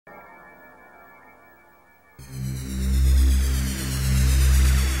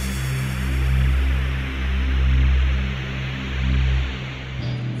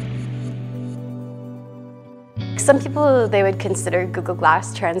Some people, they would consider Google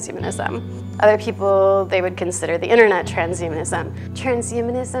Glass transhumanism. Other people, they would consider the internet transhumanism.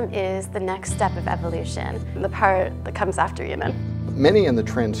 Transhumanism is the next step of evolution, the part that comes after human. Many in the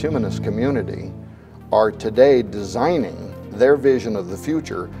transhumanist community are today designing their vision of the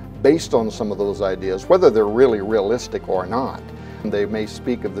future based on some of those ideas, whether they're really realistic or not. They may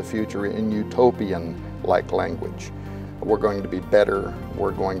speak of the future in utopian-like language. We're going to be better,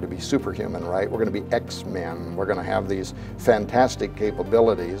 we're going to be superhuman, right? We're going to be X-Men, we're going to have these fantastic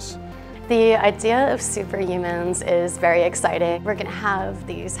capabilities. The idea of superhumans is very exciting. We're going to have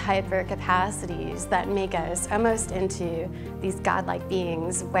these hyper capacities that make us almost into these godlike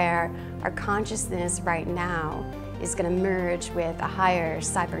beings where our consciousness right now is going to merge with a higher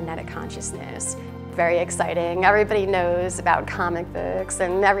cybernetic consciousness. Very exciting. Everybody knows about comic books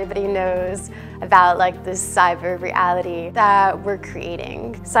and everybody knows about this cyber reality that we're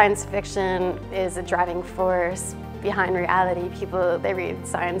creating. Science fiction is a driving force behind reality. People, they read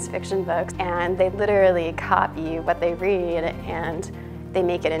science fiction books and they literally copy what they read and they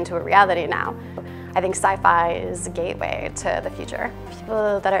make it into a reality now. I think sci-fi is a gateway to the future.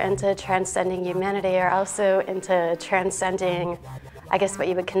 People that are into transcending humanity are also into transcending, I guess, what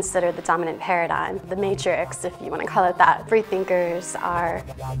you would consider the dominant paradigm, the matrix, if you want to call it that. Free thinkers are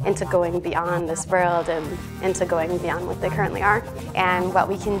into going beyond this world and into going beyond what they currently are. And what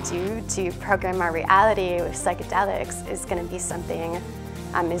we can do to program our reality with psychedelics is going to be something,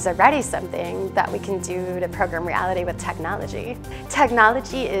 is already something that we can do to program reality with technology.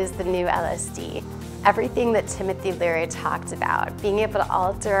 Technology is the new LSD. Everything that Timothy Leary talked about, being able to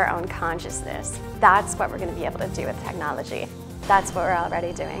alter our own consciousness, that's what we're going to be able to do with technology. That's what we're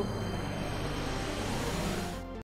already doing.